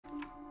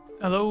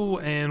Hello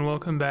and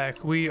welcome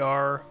back. We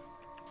are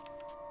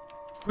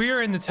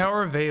in the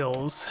Tower of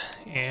Veils,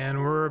 and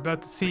we're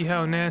about to see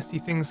how nasty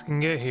things can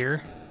get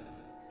here.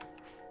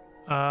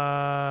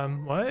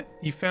 What?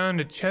 You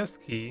found a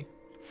chest key.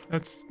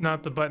 That's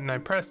not the button I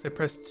pressed. I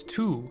pressed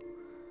 2.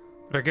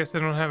 But I guess I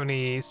don't have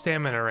any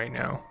stamina right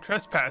now.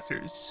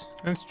 Trespassers.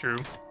 That's true.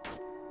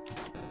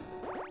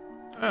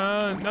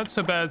 Not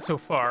so bad so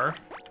far.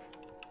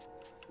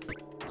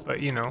 But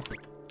you know,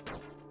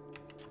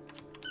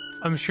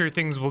 I'm sure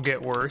things will get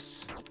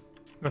worse.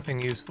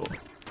 Nothing useful.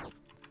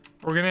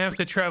 We're gonna have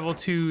to travel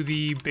to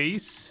the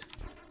base.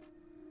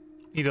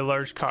 Need a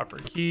large copper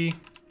key.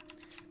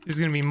 There's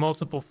gonna be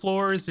multiple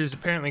floors. There's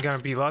apparently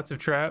gonna be lots of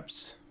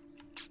traps.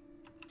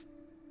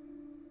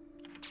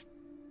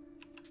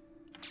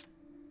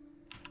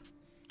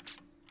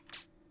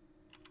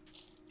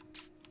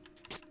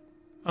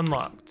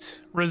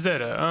 Unlocked.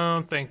 Rosetta.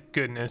 Oh, thank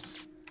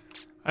goodness.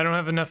 I don't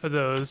have enough of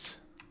those.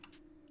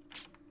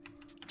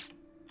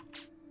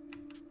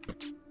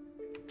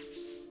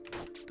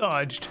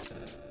 Dodged.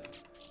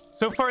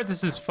 So far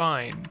this is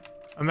fine.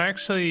 I'm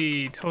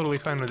actually totally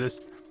fine with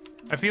this.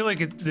 I feel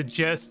like the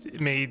jest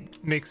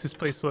makes this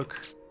place look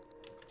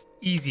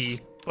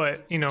easy,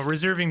 but you know,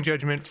 reserving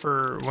judgment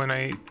for when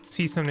I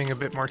see something a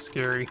bit more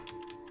scary.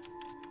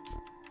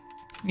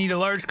 Need a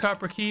large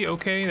copper key.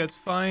 Okay, that's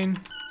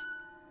fine.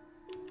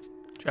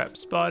 Trap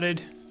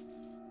spotted.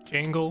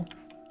 Jangle.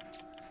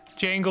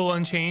 Jangle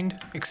unchained,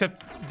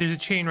 except there's a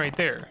chain right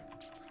there.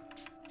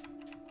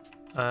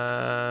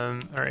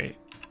 Alright.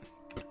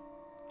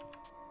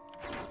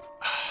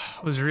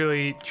 I was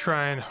really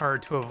trying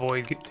hard to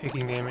avoid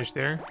taking damage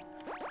there.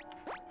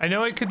 I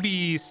know it could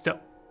be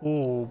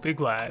oh, big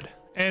lad.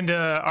 And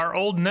our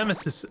old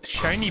nemesis,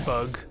 Shiny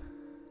Bug.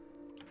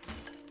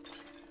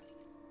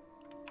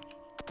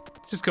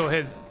 Let's just go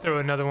ahead and throw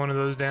another one of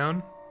those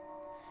down.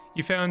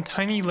 You found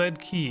tiny lead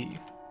key.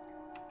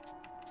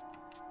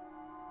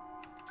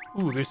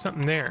 Ooh, there's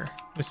something there.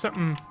 There's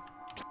something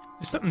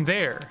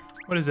there.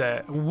 What is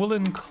that? A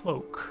woolen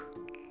cloak.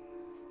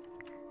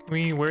 Can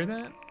we wear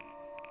that?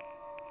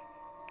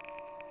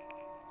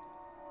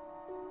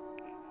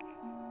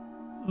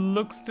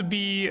 Looks to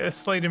be a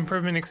slight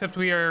improvement, except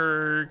we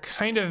are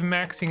kind of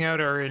maxing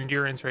out our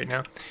endurance right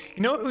now.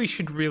 You know what we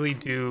should really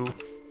do?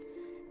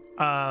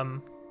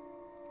 I'm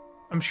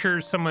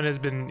sure someone has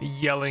been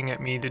yelling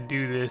at me to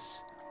do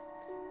this.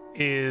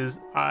 Is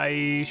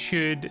I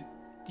should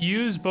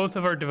use both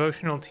of our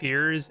devotional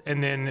tiers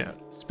and then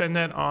spend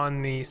that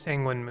on the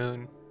Sanguine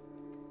Moon.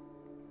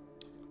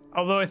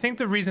 Although I think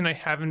the reason I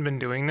haven't been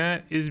doing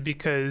that is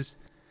because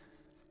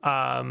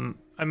I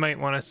might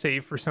want to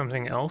save for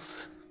something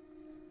else.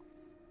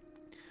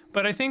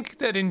 But I think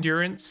that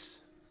endurance,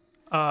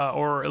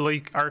 or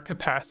like our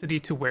capacity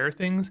to wear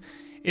things,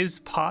 is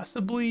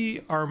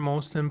possibly our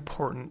most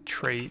important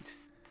trait.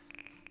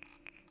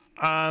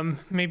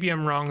 Maybe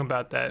I'm wrong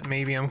about that.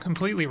 Maybe I'm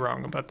completely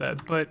wrong about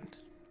that, but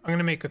I'm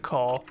gonna make a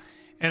call.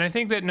 And I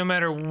think that no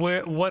matter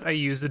what I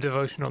use the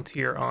devotional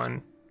tier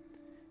on,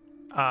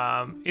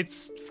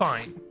 it's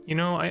fine. You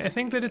know, I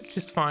think that it's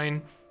just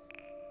fine.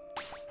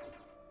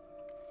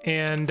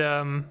 And,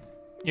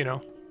 you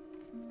know,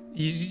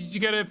 you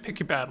gotta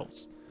pick your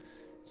battles.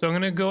 So I'm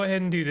gonna go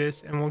ahead and do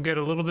this, and we'll get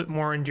a little bit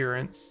more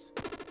endurance.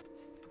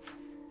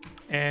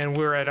 And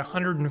we're at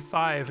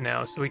 105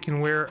 now, so we can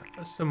wear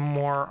some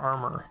more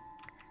armor.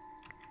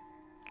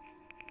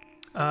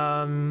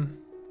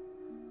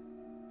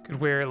 Could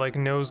wear like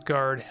nose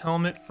guard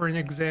helmet for an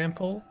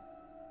example.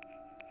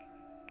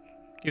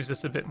 Gives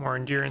us a bit more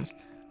endurance.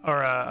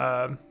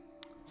 Or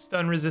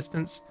stun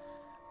resistance.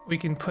 We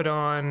can put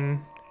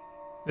on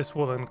this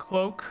woolen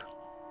cloak.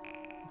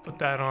 Put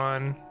that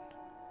on.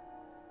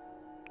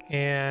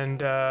 And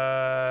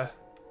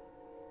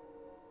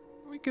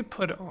we could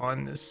put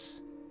on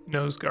this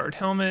nose guard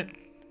helmet.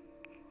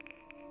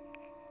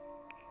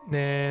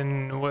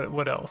 Then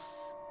what else?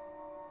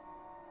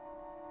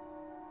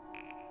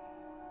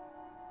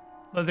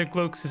 Leather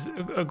gloves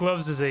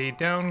is a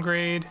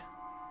downgrade.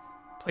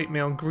 Plate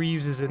mail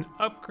greaves is an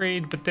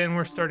upgrade, but then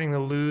we're starting to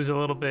lose a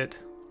little bit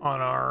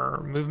on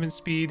our movement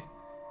speed.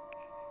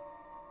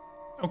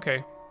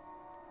 Okay.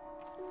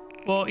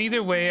 Well,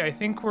 either way, I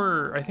think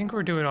we're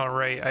doing all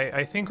right.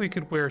 I think we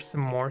could wear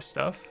some more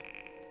stuff.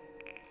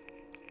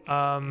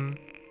 I'm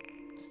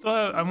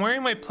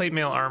wearing my plate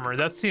mail armor.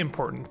 That's the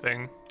important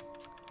thing.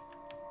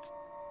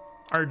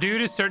 Our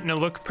dude is starting to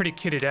look pretty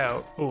kitted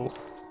out. Oh.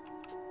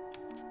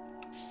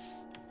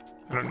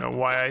 I don't know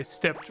why I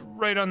stepped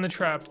right on the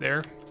trap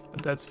there,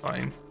 but that's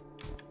fine.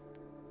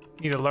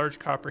 Need a large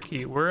copper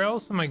key. Where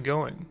else am I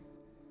going?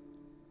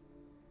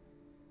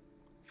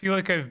 I feel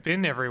like I've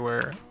been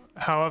everywhere.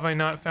 How have I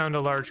not found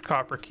a large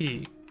copper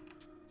key?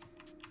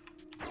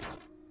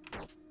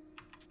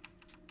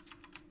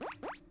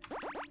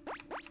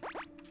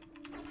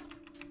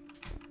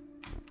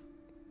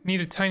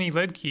 Need a tiny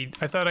lead key.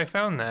 I thought I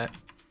found that.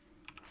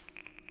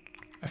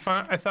 I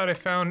thought I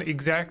found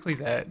exactly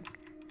that.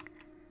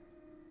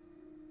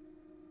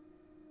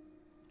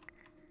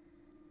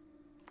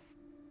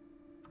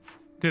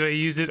 Did I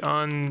use it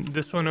on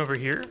this one over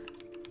here?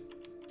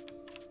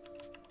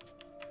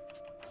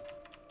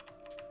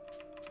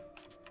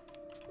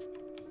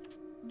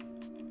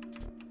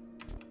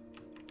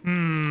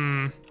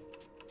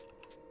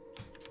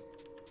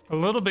 A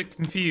little bit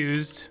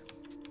confused.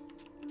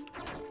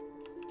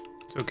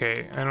 It's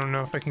okay. I don't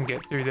know if I can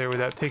get through there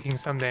without taking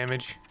some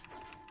damage.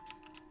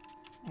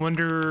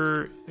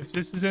 Wonder if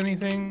this is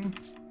anything?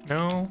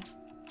 No?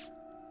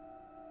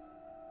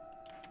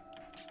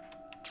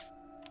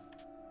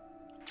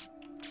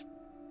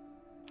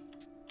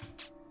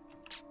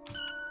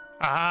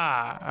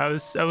 Ah, I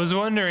was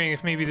wondering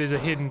if maybe there's a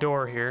hidden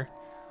door here.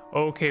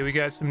 Okay, we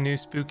got some new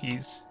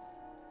spookies.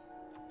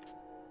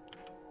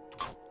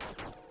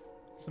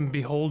 Some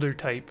beholder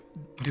type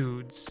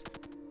dudes.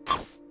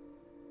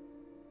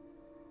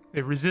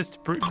 They resist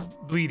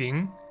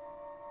bleeding,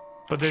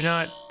 but they're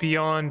not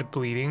beyond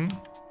bleeding.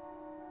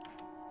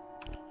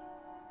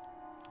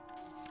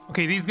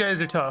 Okay, these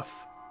guys are tough.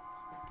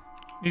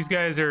 These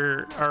guys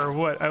are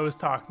what I was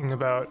talking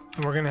about,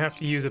 and we're gonna have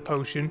to use a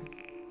potion.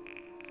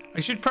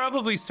 I should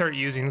probably start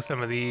using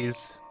some of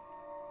these.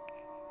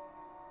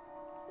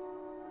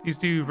 These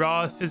do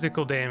raw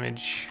physical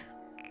damage.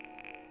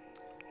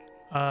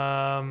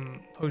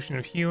 Potion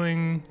of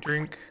healing,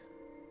 drink.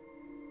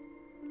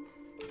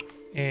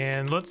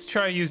 And let's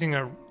try using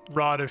a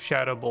rod of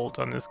shadow bolt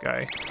on this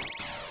guy.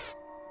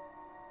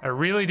 I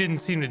really didn't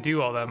seem to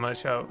do all that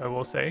much, I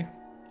will say.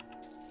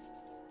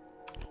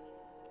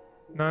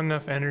 Not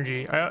enough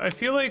energy. I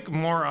feel like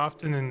more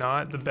often than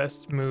not, the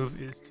best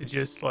move is to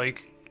just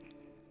like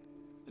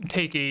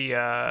take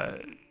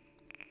a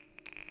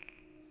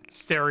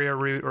Steria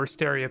root or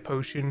Steria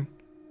potion.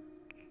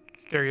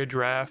 Steria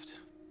draft.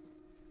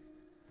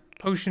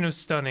 Potion of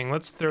stunning.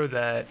 Let's throw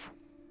that.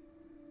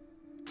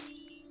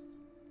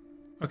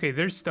 Okay,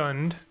 they're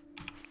stunned.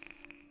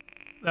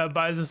 That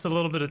buys us a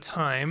little bit of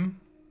time.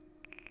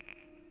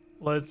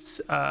 Let's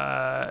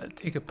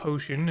take a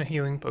potion, a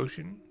healing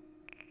potion.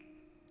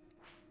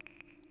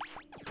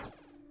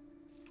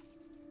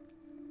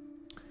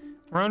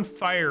 We're on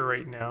fire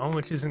right now,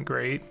 which isn't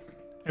great.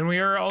 And we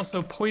are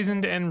also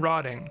poisoned and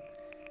rotting.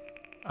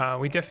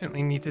 We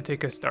definitely need to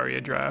take a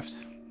Staria draft.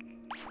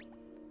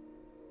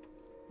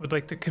 Would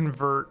like to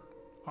convert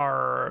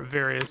our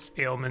various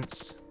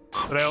ailments.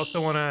 But I also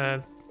want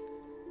to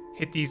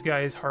hit these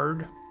guys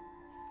hard.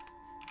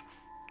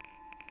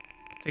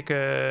 Take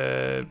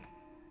a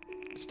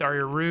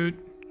Staria root.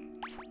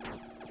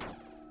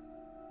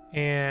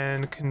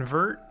 And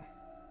convert.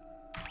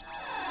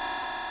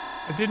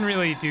 It didn't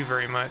really do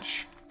very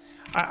much.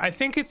 I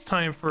think it's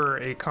time for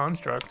a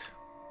construct.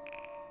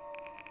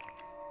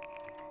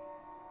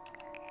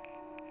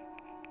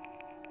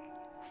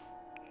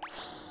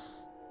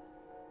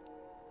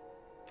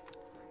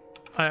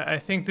 I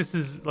think this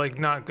is like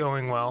not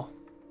going well.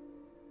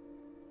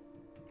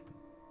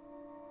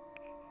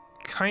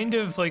 Kind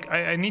of like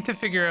I need to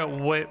figure out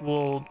what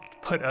will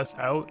put us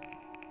out.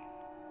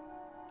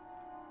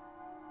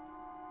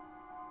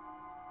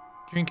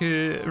 Drink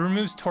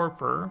removes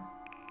torpor.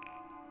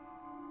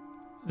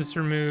 This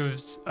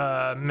removes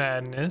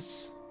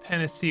madness.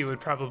 Panacea would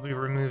probably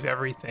remove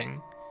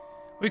everything.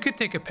 We could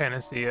take a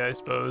panacea, I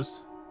suppose.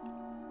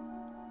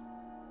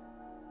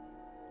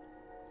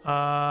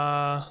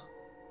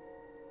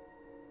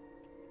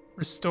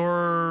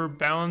 Restore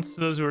balance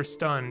to those who are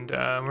stunned.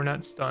 We're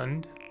not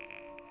stunned.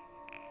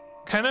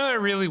 Kind of, I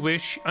really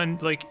wish,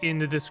 like in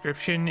the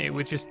description, it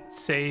would just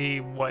say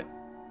what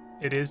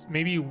it is.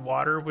 Maybe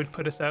water would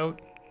put us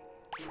out.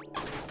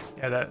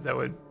 Yeah, that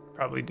would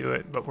probably do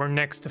it. But we're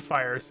next to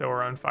fire, so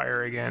we're on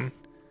fire again.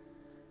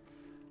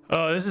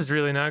 Oh, this is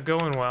really not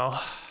going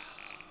well.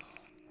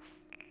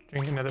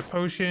 Drink another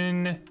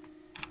potion.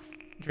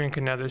 Drink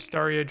another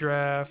Staria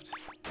draft.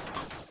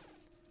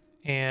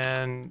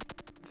 And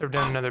throw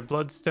down another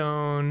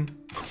bloodstone.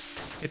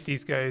 Hit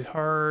these guys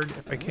hard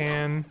if I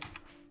can.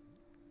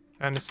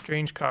 Found a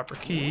strange copper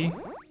key.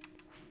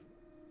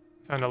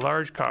 Found a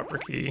large copper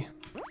key.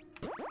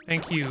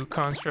 Thank you,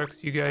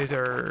 constructs. You guys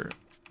are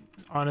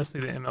honestly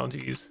the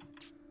MLGs.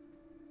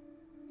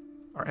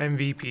 Or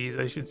MVPs,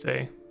 I should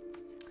say.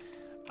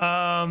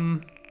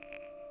 Alright,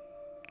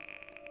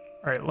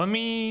 let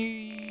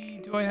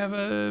me... Do I have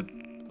a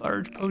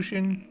large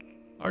potion?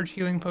 Large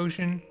healing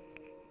potion?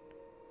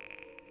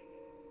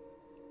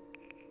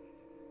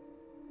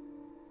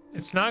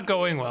 It's not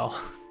going well.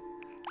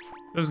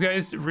 Those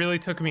guys really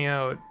took me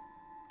out.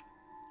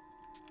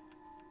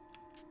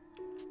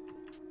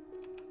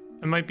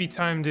 It might be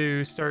time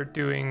to start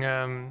doing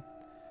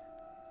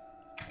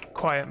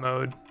quiet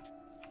mode.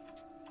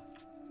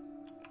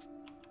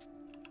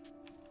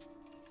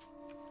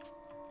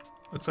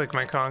 Looks like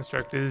my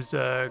construct is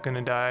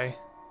gonna die.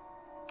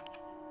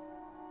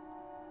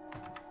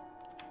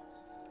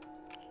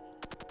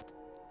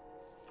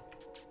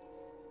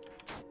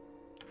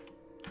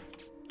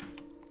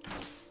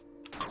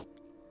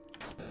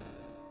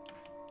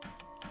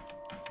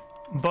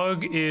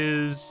 Bug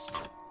is...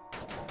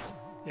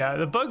 Yeah,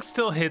 the bug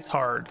still hits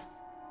hard.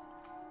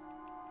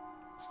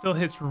 Still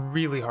hits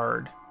really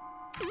hard.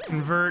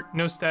 Convert,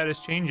 no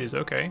status changes.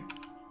 Okay.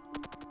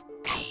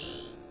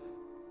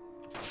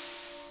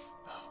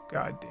 Oh,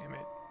 god damn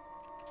it.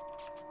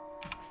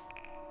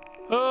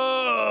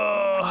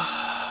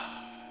 Oh.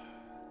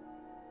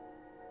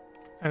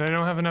 And I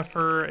don't have enough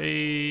for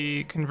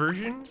a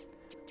conversion?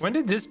 When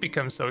did this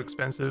become so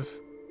expensive?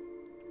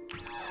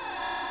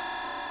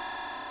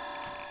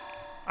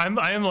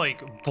 I am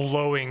like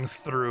blowing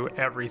through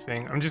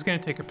everything. I'm just gonna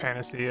take a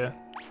panacea.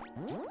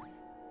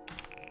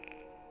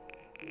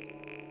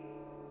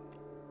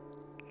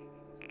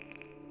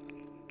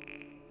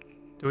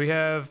 Do we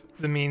have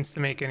the means to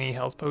make any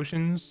health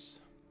potions?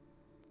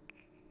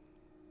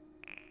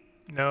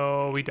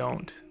 No, we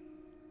don't.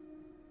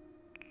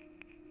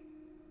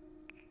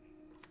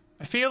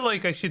 I feel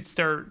like I should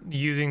start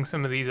using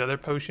some of these other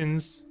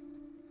potions.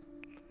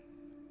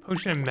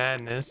 Potion of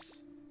Madness.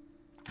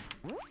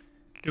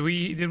 Did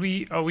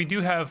we, oh, we do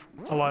have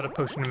a lot of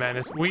Potion of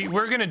Madness.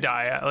 We're gonna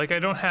die. Like, I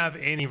don't have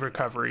any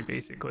recovery,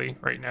 basically,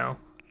 right now.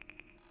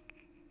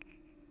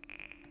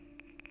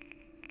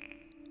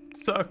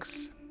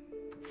 Sucks.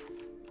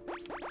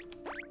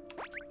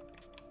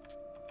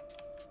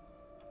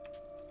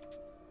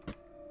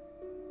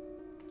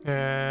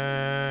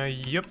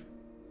 Yep.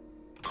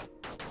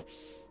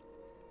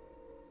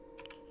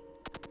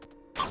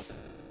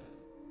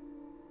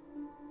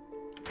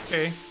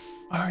 Okay.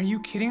 Are you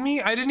kidding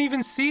me? I didn't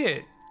even see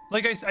it.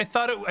 Like I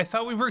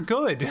thought we were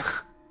good.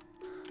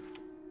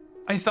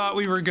 I thought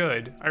we were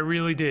good. I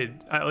really did.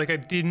 I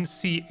didn't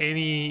see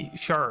any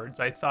shards.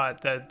 I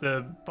thought that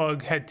the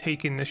bug had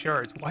taken the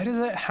shards. Why does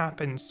that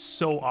happen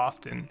so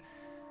often?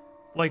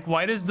 Like,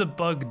 why does the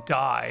bug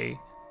die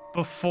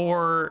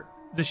before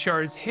the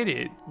shards hit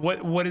it?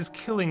 What is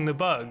killing the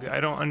bug? I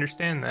don't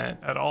understand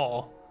that at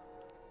all.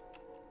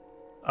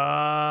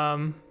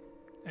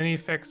 Any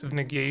effects of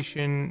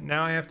negation?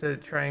 Now I have to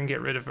try and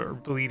get rid of her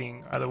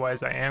bleeding,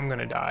 otherwise I am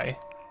gonna die.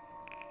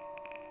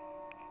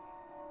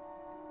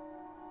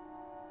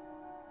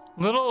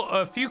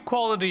 A few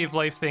quality of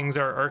life things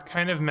are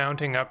kind of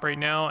mounting up right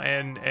now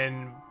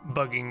and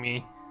bugging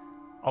me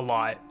a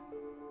lot.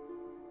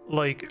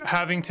 Like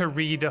having to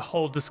read a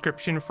whole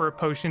description for a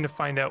potion to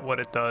find out what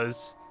it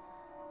does.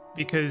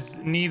 Because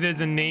neither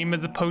the name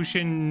of the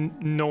potion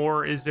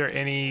nor is there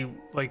any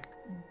like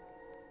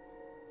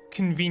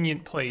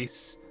convenient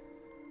place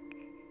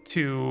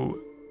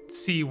to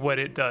see what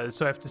it does.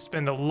 So I have to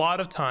spend a lot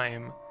of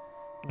time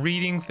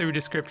reading through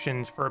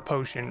descriptions for a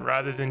potion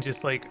rather than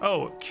just like,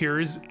 oh,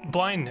 cures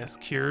blindness,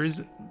 cures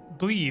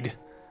bleed.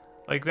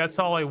 Like, that's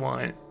all I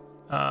want.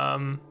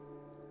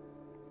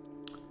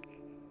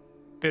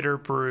 Bitter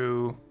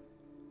brew,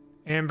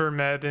 amber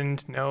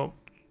maddened. Nope.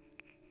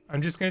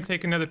 I'm just gonna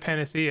take another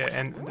panacea,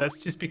 and that's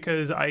just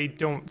because I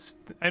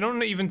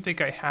don't even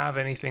think I have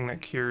anything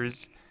that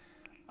cures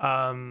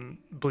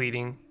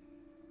bleeding.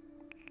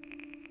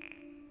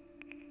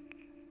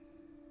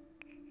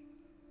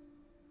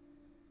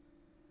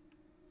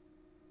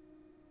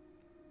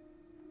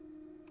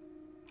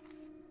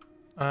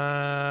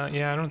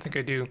 Yeah, I don't think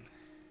I do.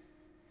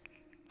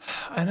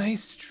 And I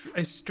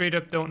straight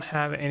up don't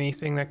have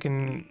anything that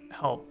can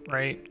help,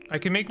 right? I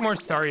can make more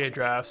Staria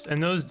drafts,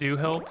 and those do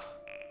help.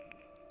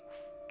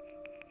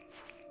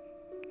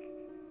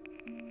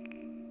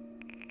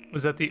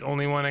 Was that the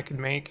only one I could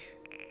make?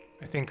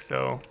 I think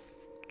so.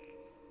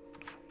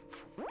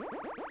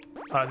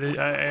 I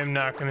am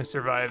not going to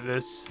survive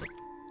this.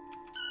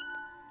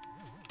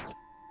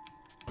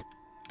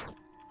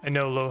 I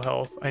know low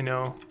health, I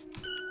know.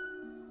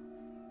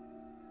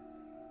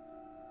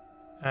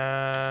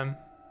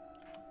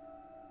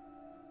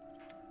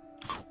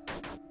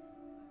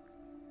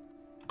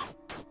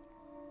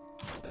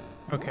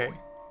 Okay.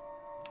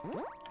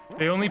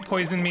 They only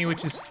poisoned me,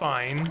 which is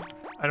fine.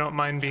 I don't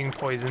mind being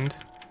poisoned.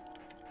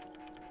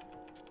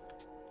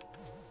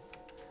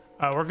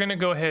 We're gonna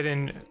go ahead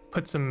and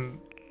put some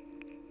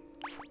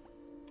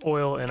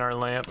oil in our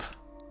lamp.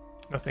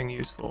 Nothing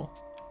useful.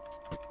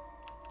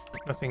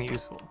 Nothing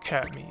useful.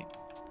 Cat meat.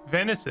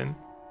 Venison.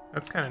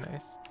 That's kind of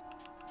nice.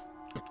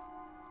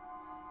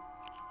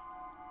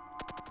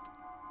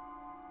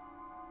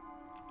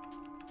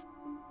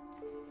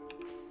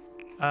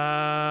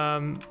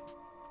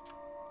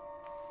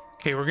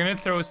 Okay, we're gonna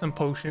throw some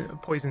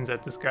poisons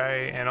at this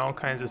guy and all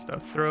kinds of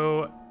stuff.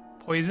 Throw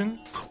poison.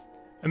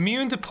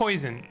 Immune to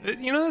poison.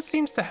 You know, this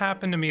seems to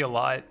happen to me a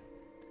lot.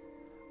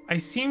 I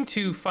seem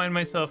to find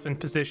myself in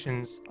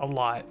positions a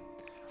lot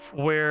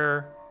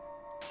where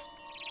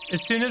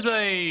as soon as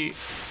I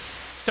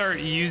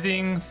start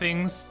using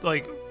things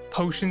like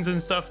potions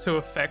and stuff to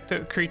affect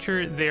a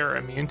creature, they're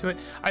immune to it.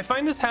 I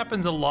find this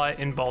happens a lot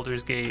in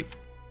Baldur's Gate,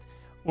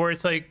 where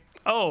it's like,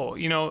 oh,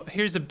 you know,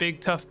 here's a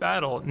big tough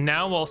battle.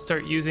 Now I'll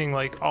start using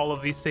like all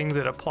of these things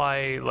that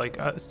apply like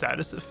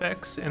status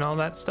effects and all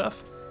that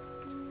stuff.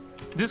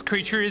 This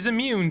creature is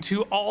immune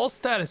to all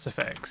status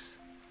effects.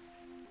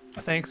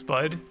 Thanks,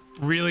 bud.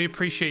 Really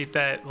appreciate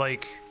that.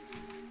 Like,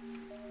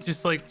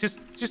 just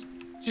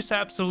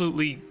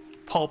absolutely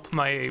pulp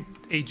my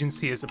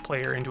agency as a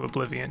player into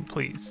oblivion,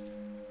 please.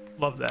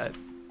 Love that.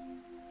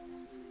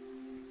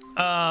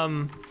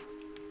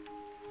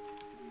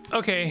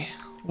 Okay,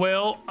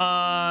 well,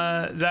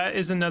 that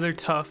is another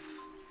tough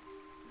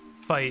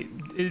fight.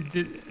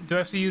 Do I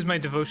have to use my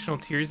devotional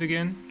tears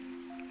again?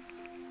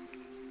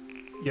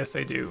 Yes,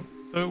 I do.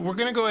 So we're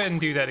gonna go ahead and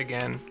do that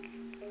again.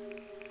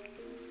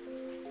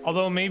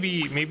 Although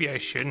maybe I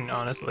shouldn't,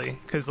 honestly,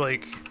 because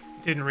like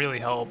it didn't really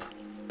help.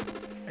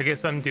 I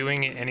guess I'm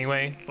doing it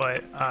anyway,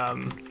 but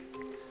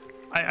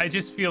I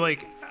just feel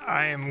like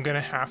I am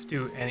gonna have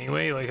to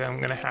anyway. Like I'm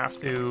gonna have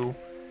to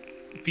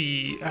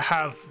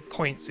have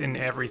points in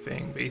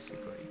everything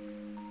basically.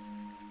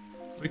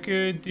 We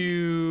could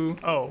do.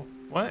 Oh,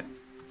 what?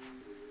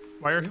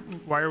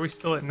 Why are we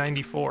still at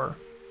 94?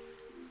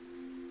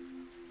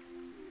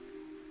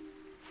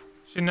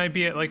 Shouldn't I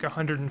be at like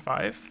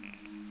 105?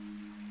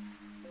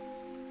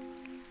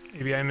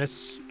 Maybe I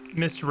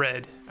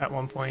misread at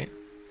one point.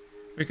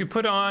 We could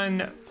put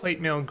on plate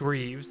mail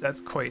greaves.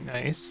 That's quite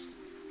nice.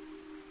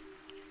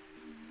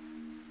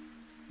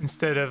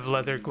 Instead of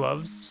leather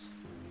gloves.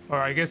 Or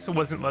I guess it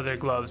wasn't leather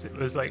gloves. It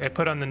was like I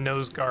put on the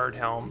nose guard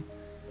helm.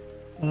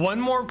 One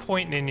more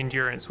point in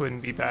endurance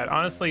wouldn't be bad.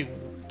 Honestly,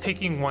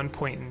 taking 1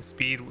 point in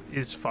speed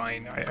is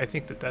fine. I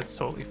think that's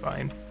totally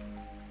fine.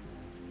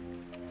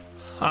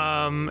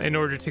 In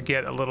order to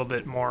get a little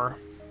bit more.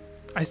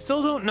 I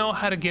still don't know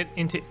how to get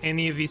into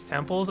any of these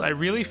temples. I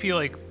really feel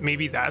like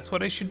maybe that's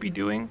what I should be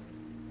doing.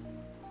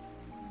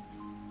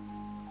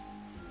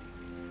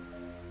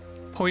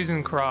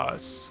 Poison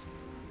Cross.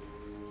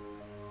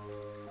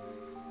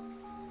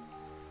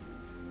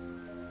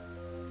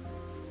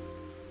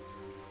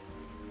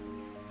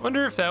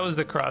 Wonder if that was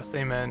the cross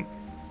they meant.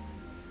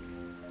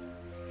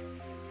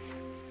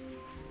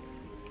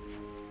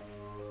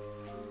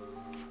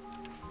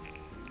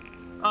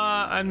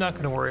 I'm not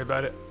gonna worry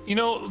about it. You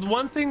know,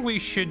 one thing we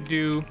should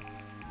do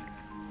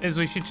is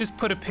we should just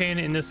put a pin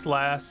in this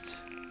last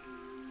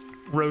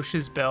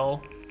Roche's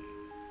bell.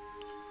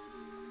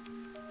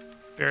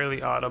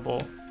 Barely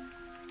audible.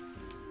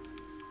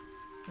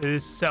 It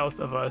is south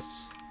of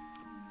us.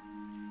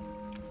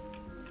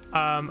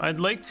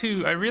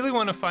 I really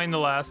want to find the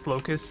last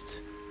locust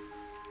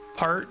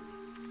part.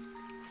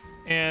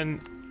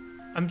 And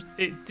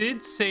it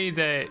did say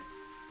that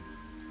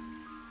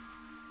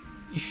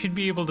you should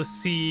be able to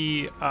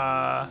see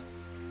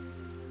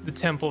the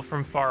temple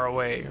from far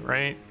away,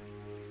 right?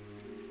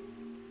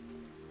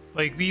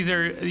 Like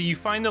you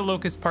find the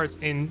locust parts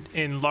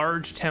in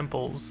large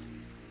temples.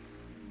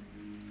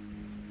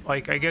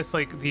 Like, I guess,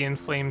 like, the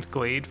Inflamed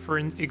Glade, for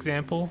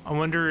example. I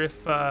wonder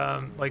if,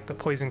 like, the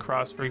Poison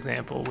Cross, for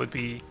example, would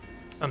be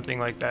something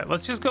like that.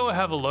 Let's just go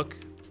have a look.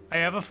 I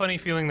have a funny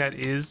feeling that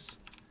is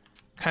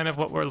kind of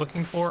what we're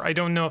looking for. I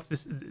don't know if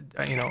this,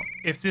 you know,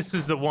 if this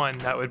was the one,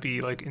 that would be,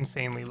 like,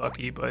 insanely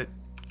lucky, but...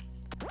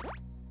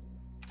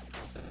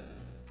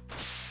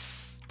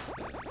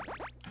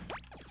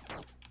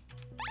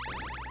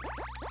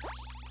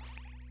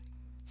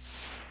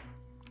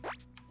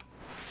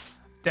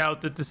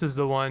 Doubt that this is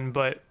the one,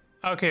 but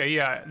okay,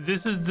 yeah,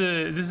 this is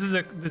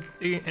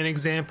an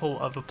example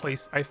of a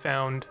place I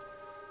found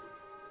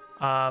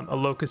a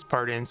locust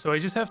part in. So I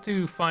just have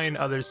to find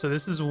others. So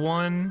this is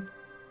 1,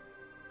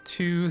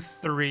 2,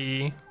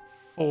 3,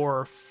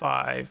 4,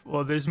 5.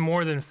 Well, there's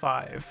more than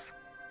 5.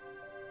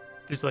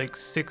 There's like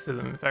 6 of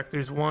them. In fact,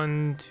 there's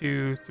 1,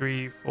 2,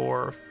 3,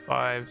 4,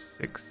 5,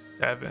 6,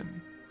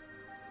 7.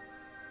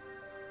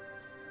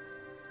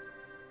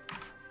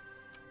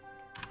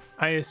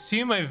 I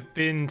assume I've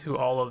been to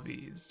all of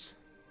these.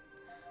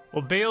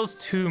 Well, Bale's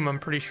Tomb, I'm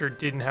pretty sure,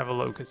 didn't have a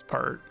locust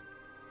part.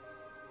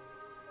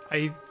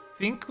 I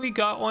think we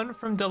got one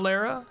from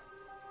Dalera.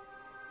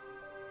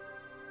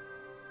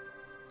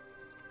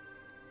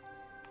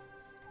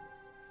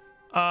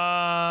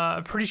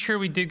 I'm pretty sure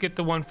we did get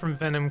the one from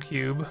Venom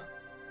Cube.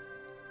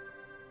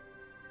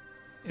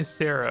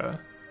 Ducera.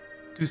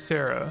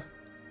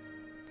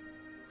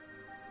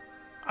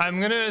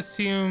 I'm gonna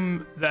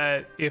assume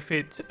that if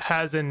it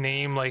has a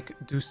name like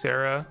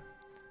Ducera,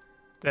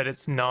 that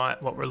it's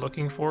not what we're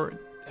looking for.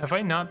 Have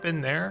I not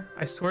been there?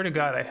 I swear to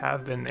God, I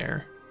have been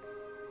there.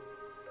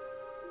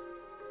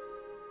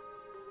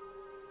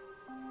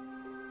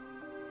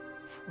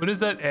 What is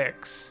that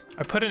X?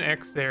 I put an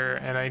X there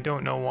and I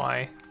don't know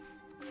why.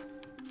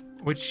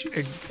 Which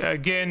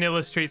again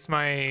illustrates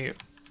my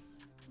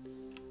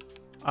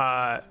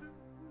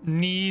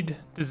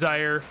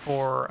desire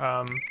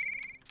for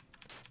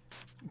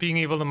being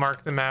able to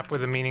mark the map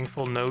with a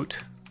meaningful note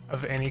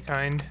of any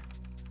kind.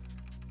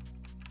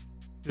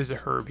 There's a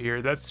herb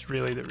here. That's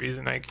really the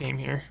reason I came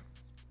here.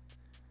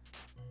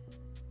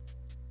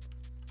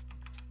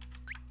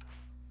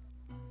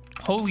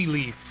 Holy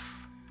Leaf.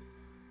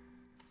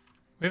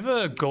 We have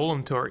a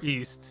golem to our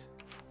east.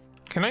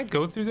 Can I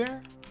go through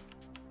there?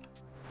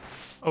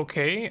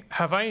 Okay,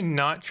 have I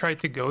not tried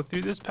to go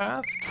through this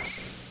path?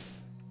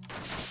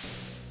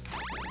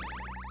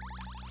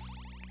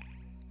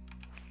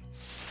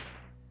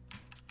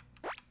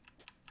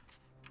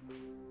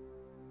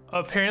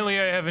 Apparently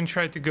I haven't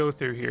tried to go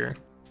through here.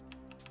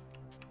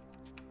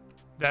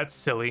 That's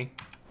silly.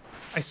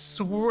 I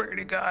swear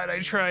to God, I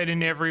tried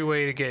in every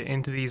way to get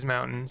into these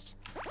mountains.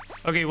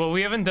 Okay, well,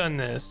 we haven't done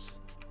this.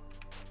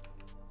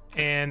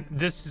 And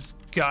this has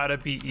gotta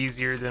be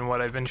easier than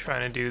what I've been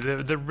trying to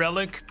do. The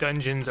relic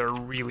dungeons are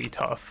really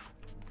tough.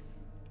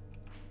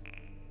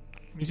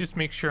 Let me just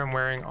make sure I'm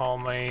wearing all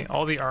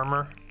the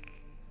armor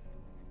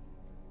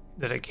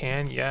that I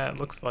can. Yeah, it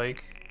looks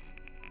like.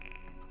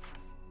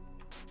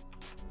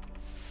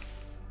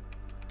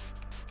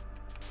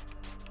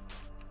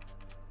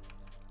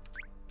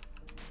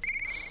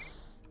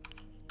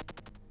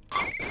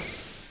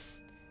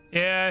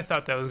 Yeah, I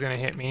thought that was gonna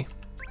hit me.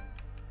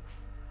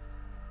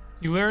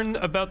 You learned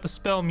about the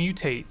spell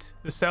mutate.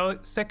 The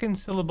second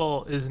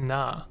syllable is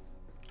na.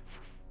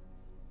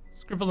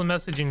 Scribble a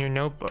message in your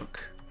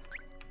notebook.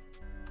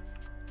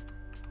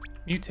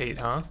 Mutate,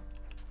 huh?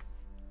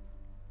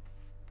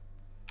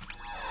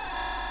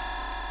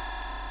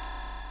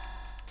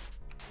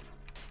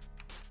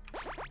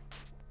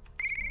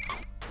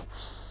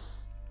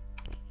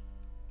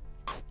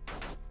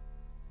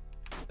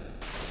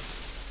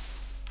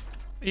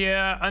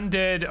 Yeah,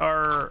 undead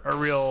are a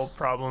real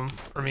problem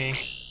for me.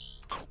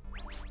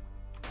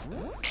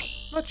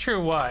 Not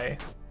sure why.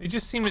 They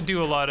just seem to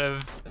do a lot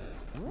of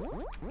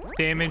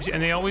damage,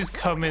 and they always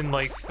come in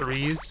like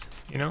threes,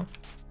 you know?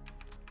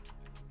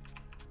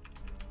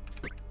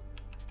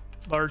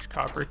 Large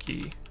copper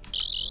key.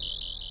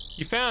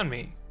 You found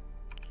me.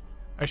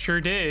 I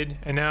sure did,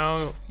 and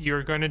now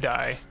you're gonna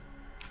die.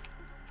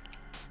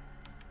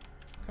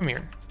 Come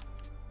here.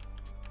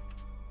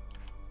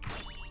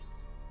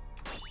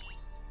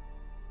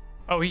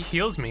 Oh, he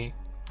heals me.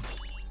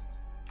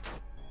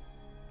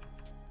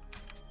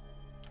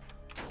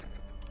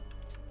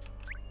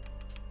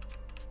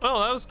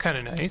 Well, that was kind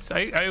of nice.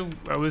 I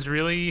was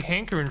really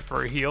hankering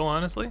for a heal,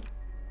 honestly.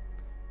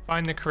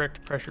 Find the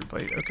correct pressure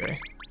plate. Okay.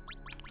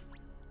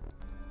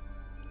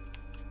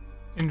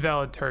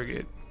 Invalid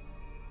target.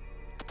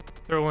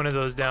 Throw one of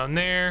those down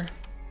there.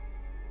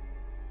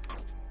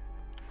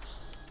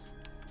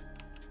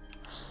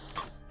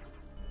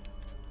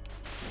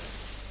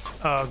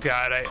 Oh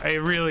god, I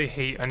really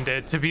hate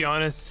undead, to be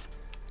honest.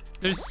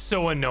 They're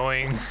so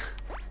annoying.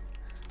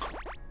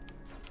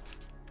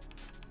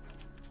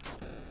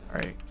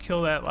 Alright,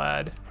 kill that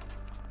lad.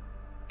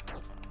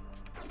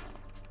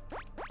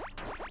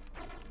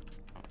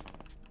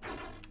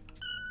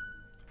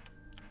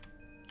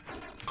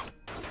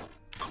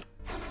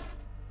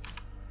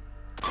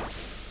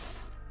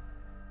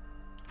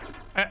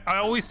 I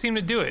always seem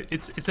to do it.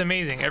 It's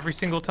amazing. Every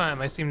single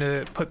time I seem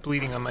to put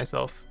bleeding on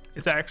myself.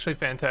 It's actually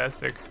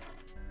fantastic.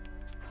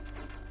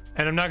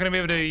 And I'm not going to be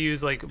able to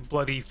use like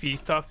bloody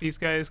feast off these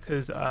guys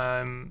because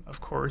of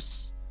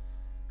course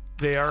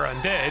they are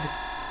undead.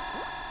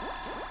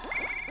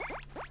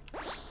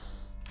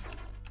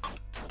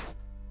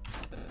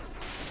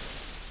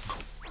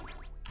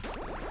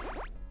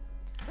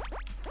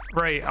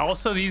 Right,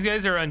 also these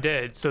guys are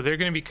undead, so they're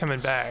going to be coming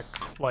back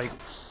like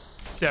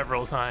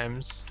several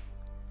times.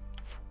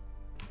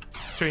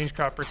 Strange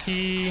copper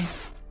key.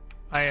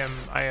 I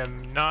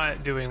am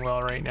not doing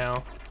well right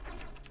now.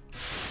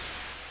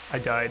 I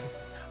died.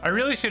 I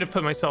really should have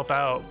put myself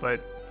out, but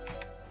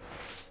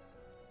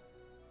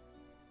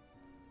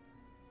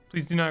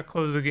please do not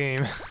close the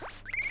game.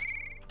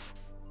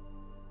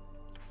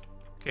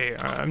 Okay,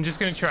 I'm just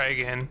gonna try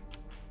again.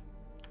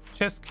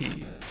 Chest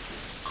key.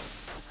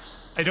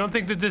 I don't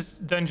think that this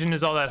dungeon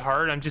is all that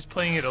hard. I'm just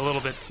playing it a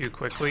little bit too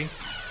quickly.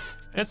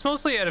 And it's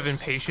mostly out of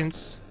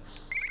impatience.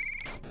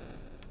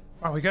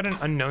 Wow, we got an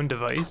unknown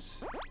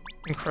device.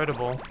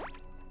 Incredible.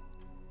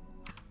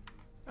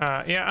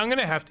 Yeah, I'm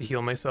gonna have to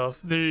heal myself.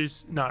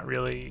 There's not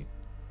really,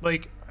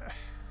 like...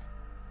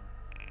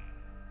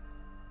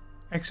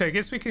 Actually, I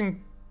guess we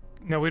can...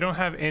 No, we don't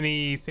have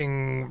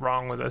anything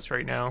wrong with us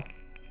right now.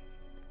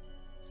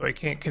 So I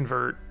can't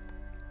convert.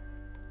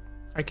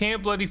 I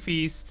can't bloody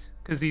feast,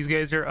 because these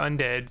guys are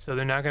undead, so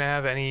they're not gonna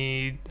have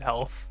any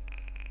health.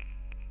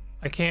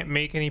 I can't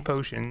make any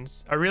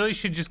potions. I really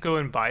should just go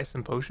and buy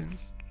some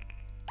potions.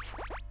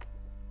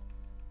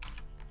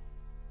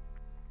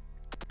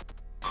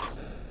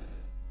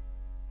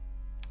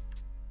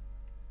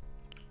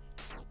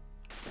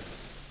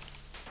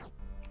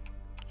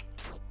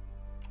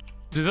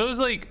 Do those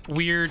like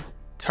weird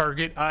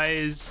target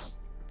eyes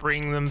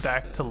bring them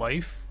back to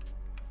life?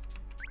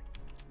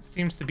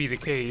 Seems to be the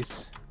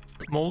case.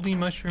 Moldy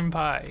mushroom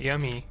pie,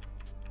 yummy.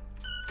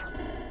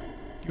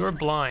 You're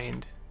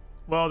blind.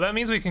 Well, that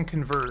means we can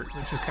convert,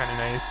 which is kind of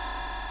nice.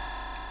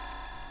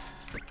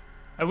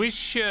 I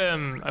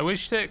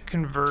wish that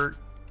convert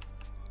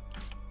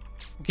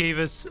gave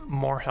us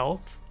more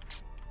health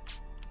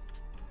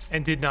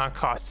and did not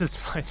cost as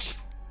much.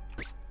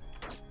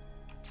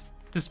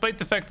 Despite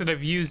the fact that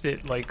I've used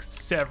it like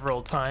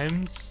several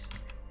times.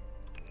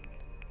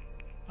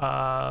 We're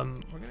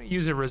gonna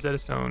use a Rosetta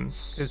Stone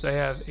because I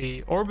have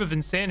a Orb of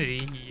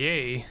Insanity.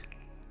 Yay.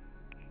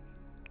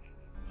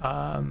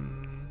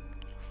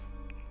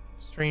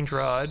 Strange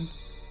Rod.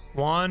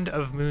 Wand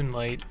of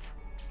Moonlight.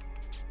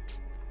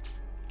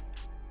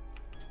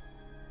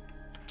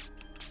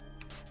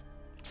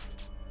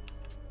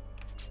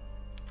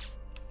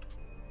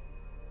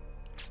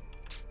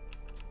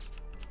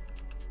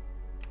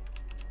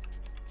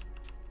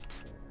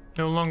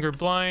 No longer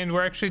blind.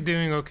 We're actually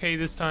doing okay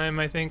this time,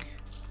 I think.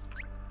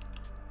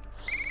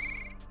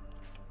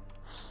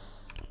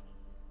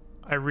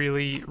 I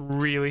really,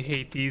 really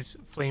hate these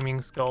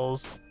flaming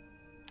skulls.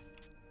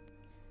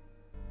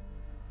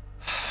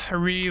 I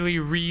really,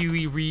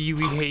 really,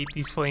 really hate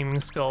these flaming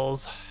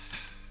skulls.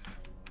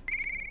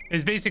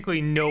 There's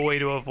basically no way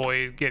to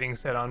avoid getting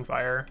set on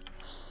fire.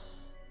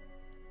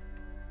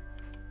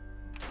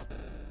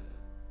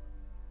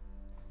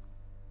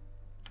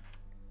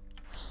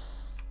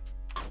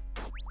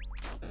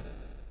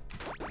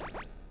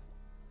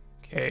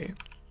 Okay.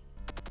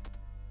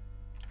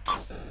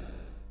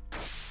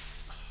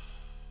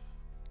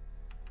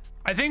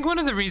 I think one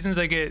of the reasons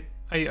I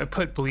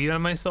put bleed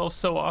on myself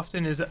so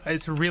often is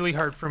it's really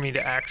hard for me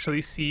to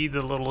actually see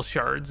the little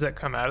shards that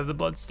come out of the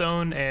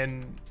bloodstone,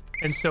 and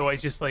so I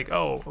just like,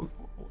 oh,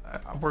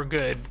 we're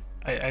good.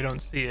 I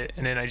don't see it,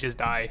 and then I just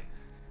die.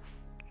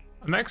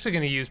 I'm actually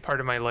going to use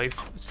part of my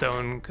life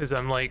stone because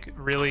I'm like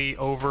really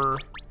over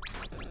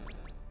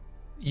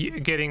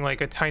getting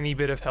like a tiny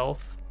bit of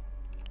health.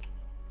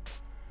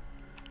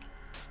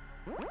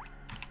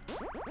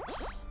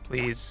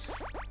 Please.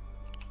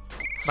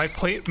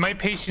 My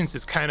patience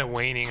is kind of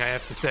waning, I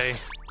have to say.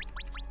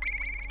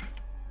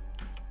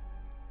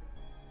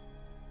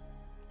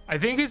 I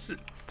think it's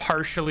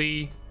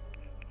partially,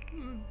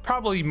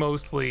 probably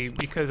mostly,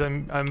 because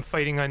I'm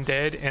fighting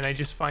undead, and I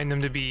just find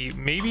them to be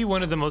maybe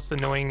one of the most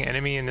annoying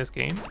enemy in this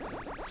game.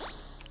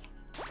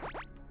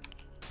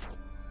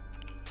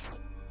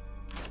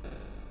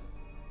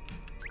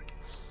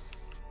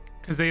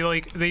 Because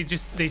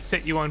they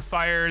set you on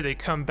fire, they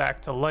come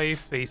back to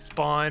life, they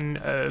spawn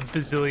a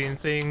bazillion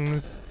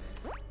things.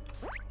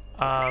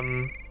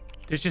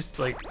 They're just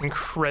like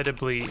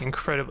incredibly,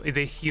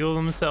 they heal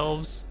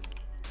themselves.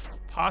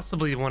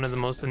 Possibly one of the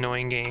most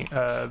annoying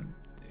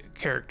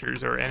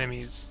characters or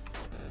enemies.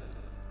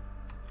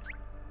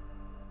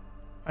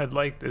 I'd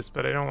like this,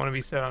 but I don't want to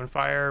be set on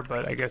fire,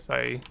 but I guess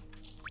I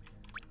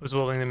was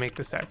willing to make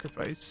the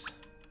sacrifice.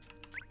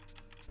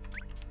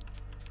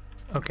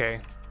 Okay.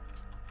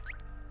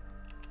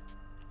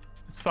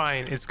 It's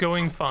fine. It's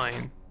going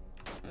fine.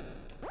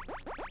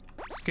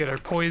 Let's get our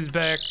poise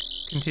back.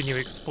 Continue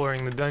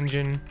exploring the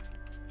dungeon.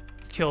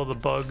 Kill the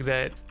bug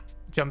that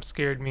jump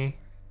scared me.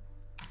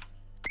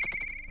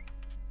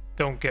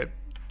 Don't get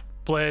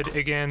bled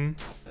again.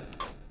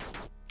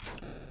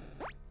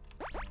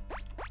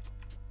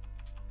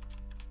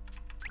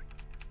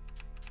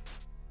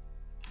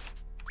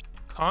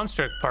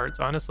 Construct parts.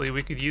 Honestly,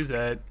 we could use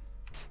that.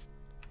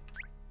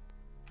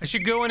 I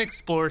should go and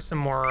explore some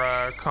more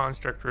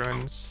construct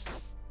ruins.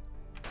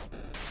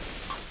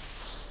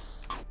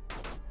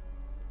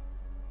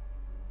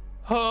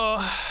 Oh.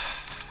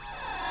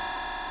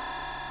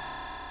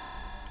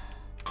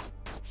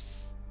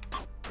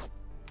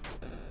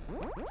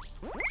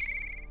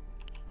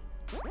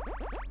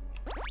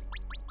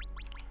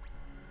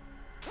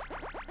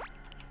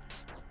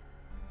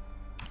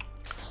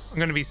 I'm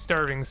gonna be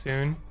starving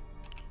soon.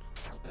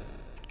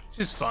 It's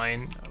just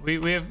fine.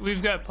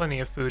 We've got plenty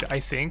of food, I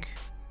think.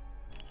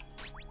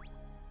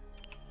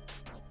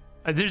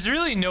 There's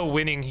really no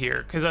winning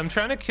here because I'm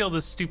trying to kill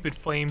this stupid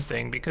flame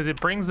thing because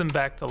it brings them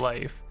back to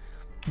life.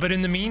 But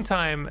in the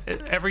meantime,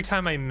 every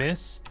time I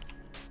miss,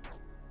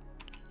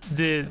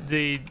 the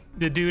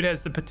dude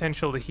has the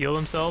potential to heal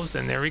themselves,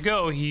 and there we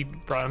go. He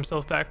brought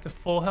himself back to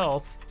full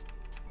health.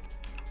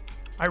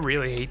 I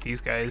really hate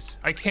these guys.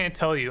 I can't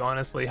tell you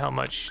honestly how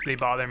much they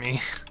bother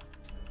me.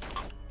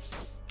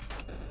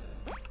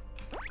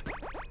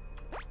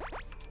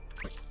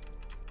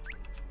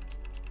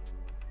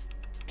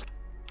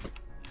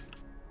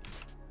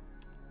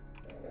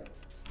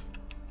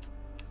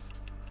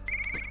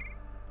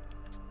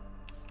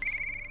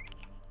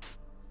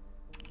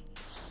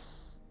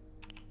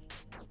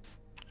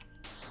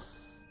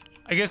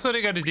 I guess what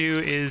I gotta do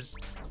is,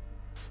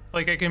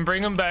 like, I can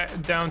bring them back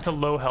down to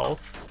low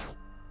health.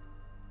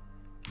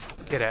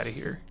 Get out of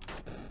here.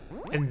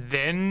 And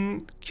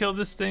then kill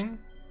this thing.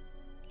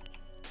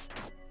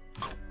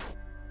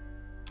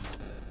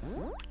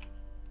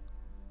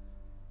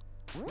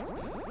 There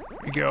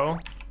we go.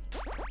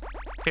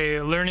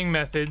 Okay, learning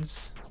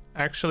methods.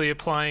 Actually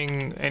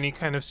applying any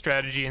kind of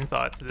strategy and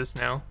thought to this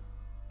now.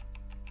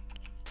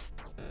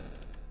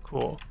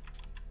 Cool.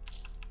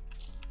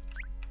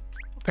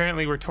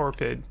 Apparently we're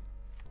torpid.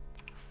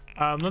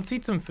 Let's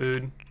eat some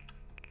food.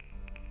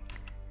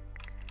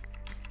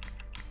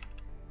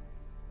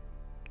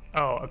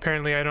 Oh,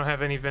 apparently I don't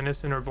have any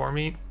venison or boar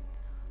meat.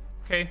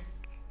 Okay.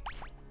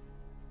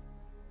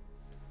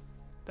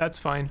 That's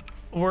fine.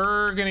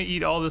 We're gonna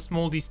eat all this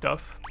moldy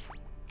stuff.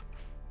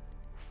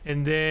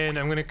 And then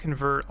I'm gonna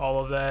convert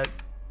all of that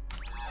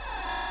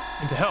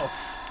into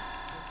health.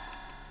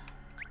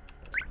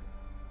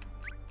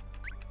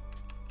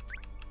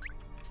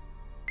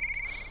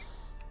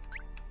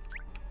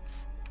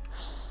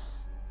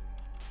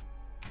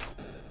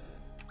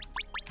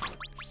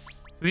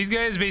 So these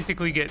guys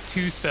basically get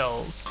 2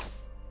 spells.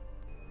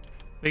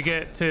 They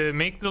get to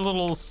make the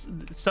little,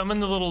 summon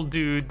the little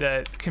dude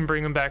that can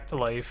bring them back to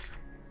life.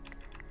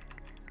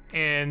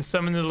 and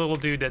summon the little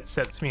dude that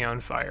sets me on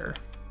fire.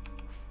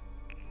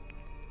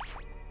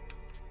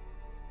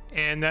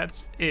 And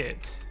that's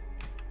it.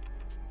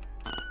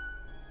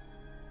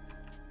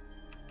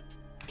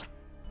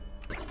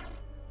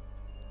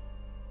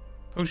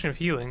 Potion of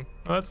healing.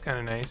 Oh, that's kind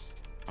of nice.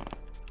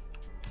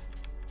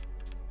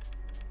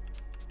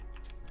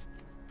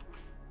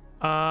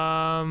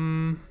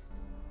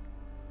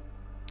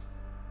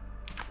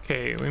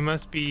 Okay, we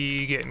must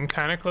be getting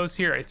kind of close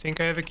here. I think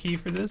I have a key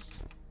for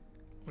this.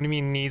 What do you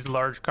mean needs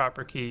large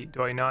copper key?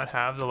 Do I not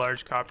have the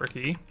large copper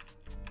key?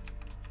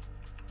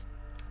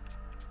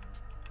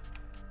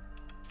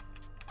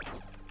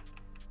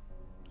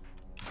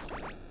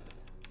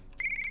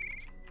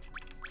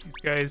 These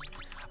guys,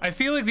 I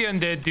feel like the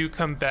undead do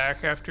come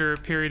back after a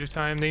period of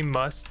time. They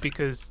must,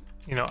 because,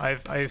 you know,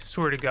 I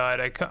swear to God,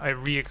 I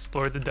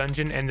re-explored the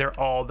dungeon and they're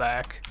all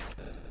back.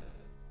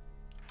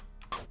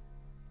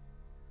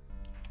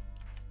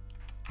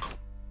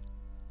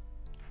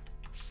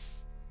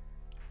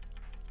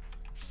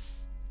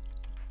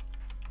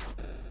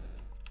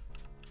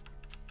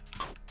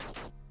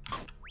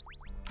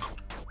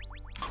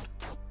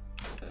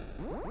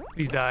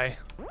 Please die.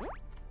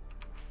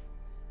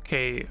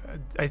 Okay,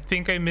 I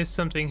think I missed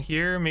something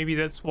here. Maybe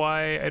that's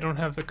why I don't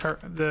have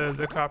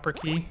the copper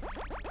key.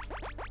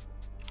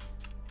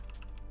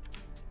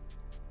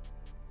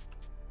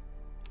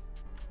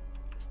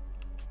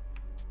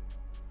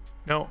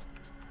 No,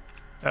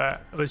 it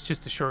was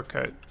just a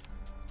shortcut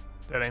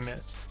that I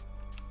missed.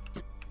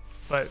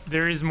 But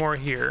there is more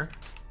here.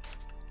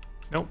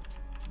 Nope.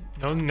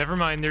 No, never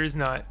mind. There is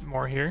not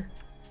more here.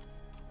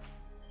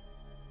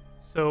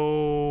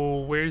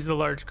 So where's the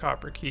large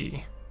copper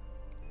key?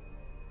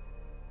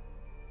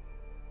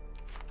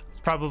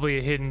 It's probably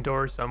a hidden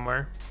door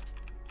somewhere.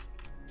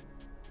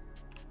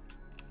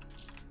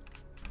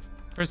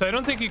 Of course, I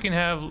don't think you can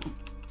have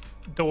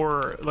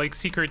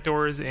secret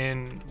doors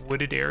in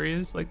wooded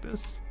areas like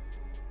this.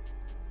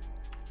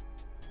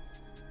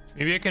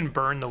 Maybe I can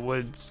burn the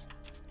woods.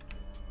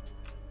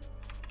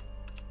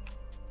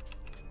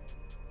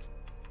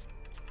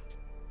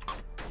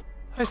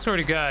 I swear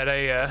to God,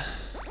 I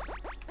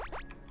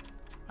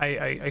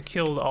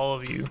killed all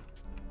of you.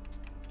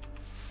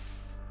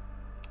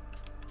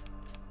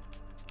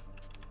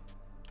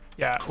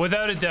 Yeah,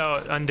 without a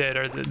doubt, undead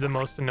are the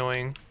most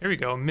annoying. Here we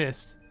go,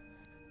 mist.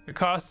 The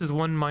cost is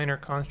 1 minor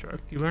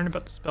construct. You learn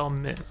about the spell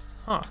mist.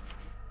 Huh.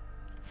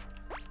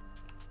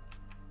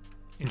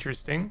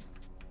 Interesting.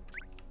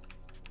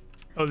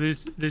 Oh,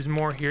 there's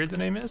more here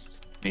than I missed?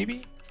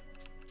 Maybe?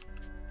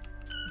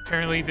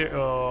 Apparently there...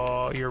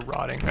 Oh, you're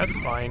rotting. That's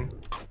fine.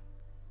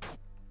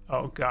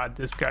 Oh God,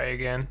 this guy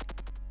again.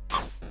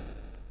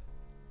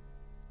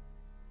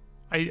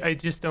 I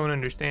just don't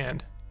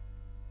understand.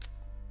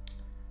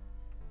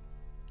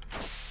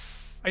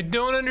 I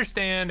don't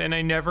understand, and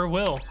I never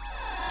will.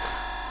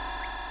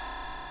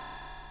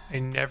 I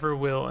never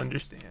will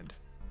understand.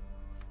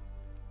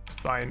 It's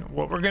fine.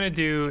 What we're gonna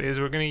do is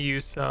we're gonna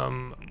use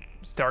some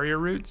Staria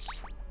roots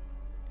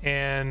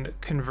and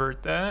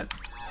convert that.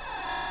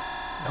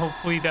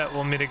 Hopefully that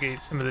will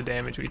mitigate some of the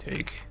damage we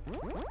take.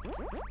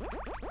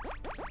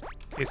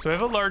 Okay, so I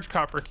have a large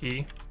copper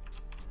key.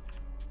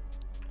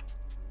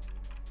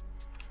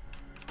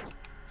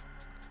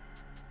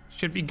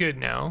 Should be good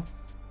now.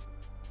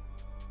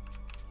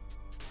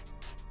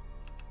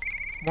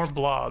 More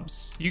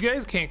blobs. You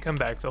guys can't come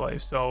back to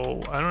life,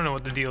 so I don't know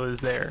what the deal is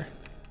there.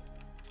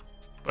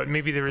 But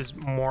maybe there is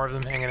more of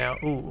them hanging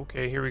out. Ooh,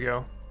 okay, here we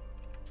go.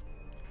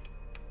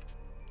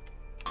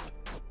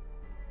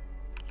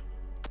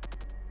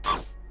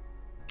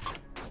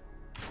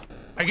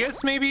 I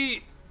guess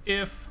maybe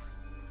if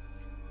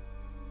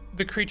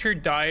the creature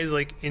dies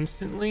like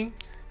instantly,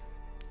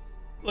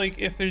 like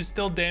if there's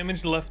still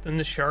damage left in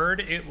the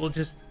shard, it will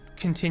just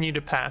continue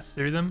to pass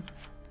through them.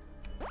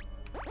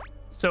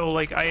 So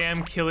like I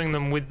am killing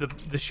them with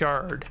the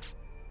shard,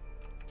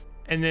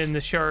 and then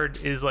the shard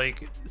is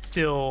like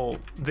still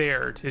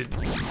there to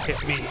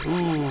hit me.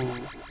 Ooh,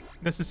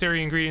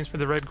 necessary ingredients for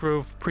the Red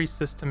Grove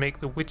priestess to make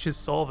the witch's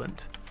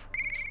solvent.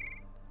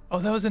 Oh,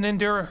 that was an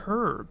Endura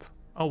herb.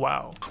 Oh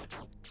wow.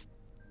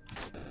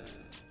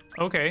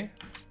 Okay.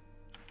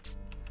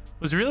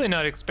 Was really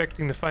not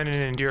expecting to find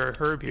an Endura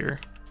herb here.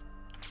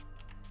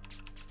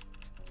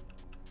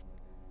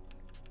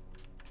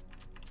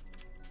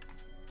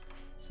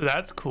 So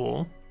that's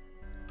cool.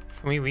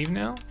 Can we leave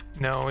now?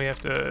 No, we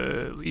have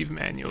to leave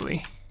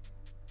manually.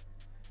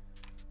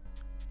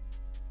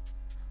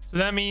 So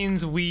that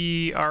means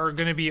we are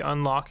going to be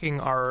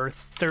unlocking our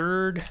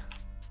third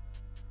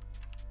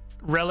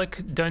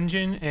relic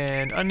dungeon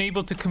and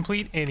unable to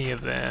complete any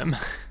of them.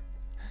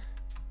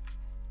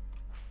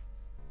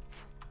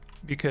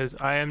 Because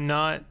I am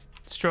not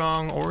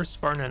strong or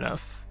smart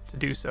enough to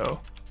do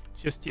so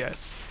just yet.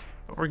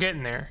 But we're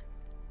getting there.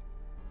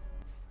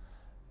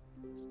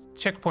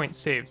 Checkpoint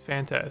saved.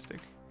 Fantastic.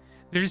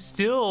 There's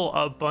still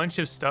a bunch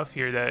of stuff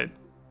here that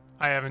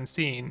I haven't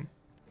seen.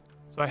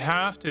 So I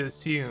have to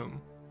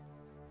assume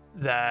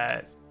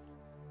that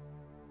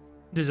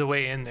there's a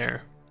way in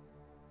there.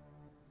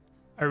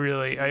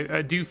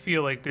 I do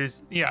feel like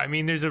there's, yeah, I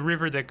mean, there's a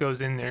river that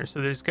goes in there,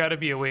 so there's got to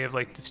be a way of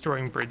like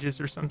destroying bridges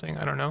or something.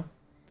 I don't know.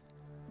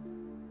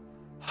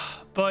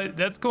 But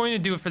that's going to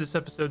do it for this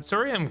episode.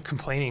 Sorry I'm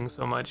complaining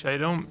so much. I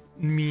don't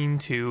mean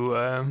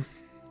to.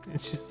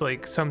 It's just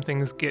like some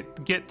things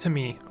get to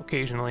me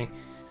occasionally.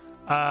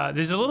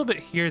 There's a little bit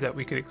here that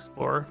we could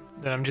explore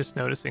that I'm just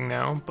noticing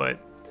now, but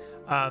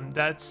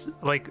that's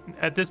like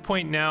at this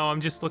point now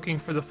I'm just looking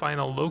for the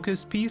final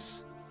locust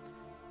piece,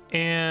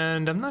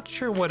 and I'm not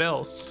sure what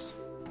else.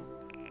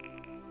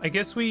 I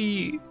guess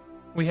we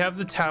have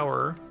the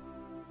tower.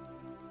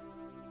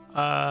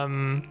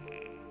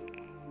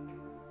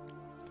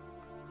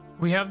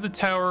 We have the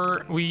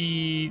tower.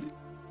 We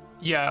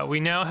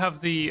now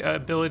have the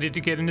ability to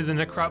get into the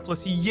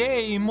necropolis.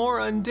 Yay, more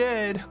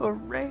undead.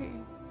 Hooray.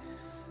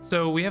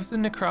 So we have the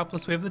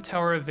necropolis, we have the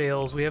Tower of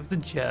Veils, we have the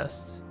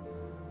Jest.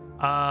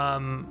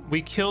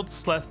 We killed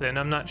Slethin.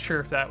 I'm not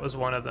sure if that was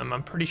one of them.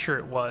 I'm pretty sure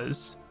it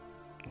was.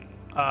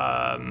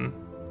 That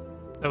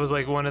was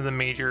like one of the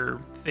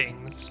major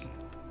things.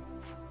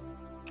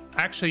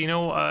 Actually, you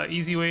know,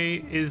 easy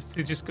way is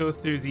to just go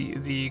through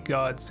the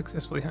god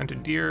successfully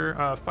hunted deer,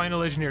 find a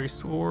legendary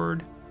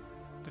sword,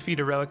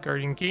 defeat a relic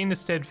guardian, gain the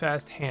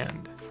steadfast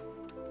hand.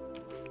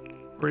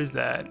 Where is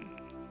that?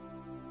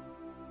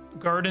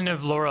 Garden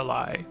of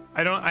Lorelei.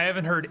 I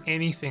haven't heard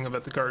anything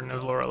about the Garden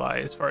of Lorelei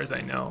as far as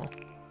I know.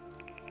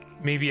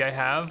 Maybe I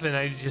have and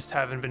I just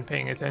haven't been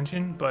paying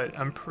attention, but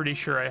I'm pretty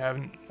sure I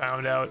haven't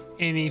found out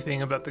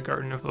anything about the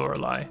Garden of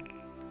Lorelei.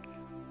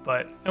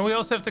 And we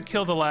also have to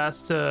kill the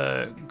last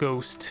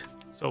ghost,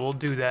 so we'll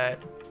do that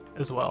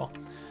as well.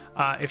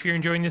 If you're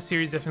enjoying this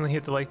series, definitely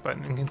hit the like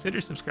button and consider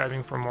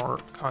subscribing for more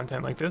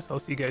content like this. I'll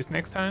see you guys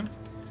next time.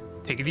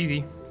 Take it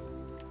easy.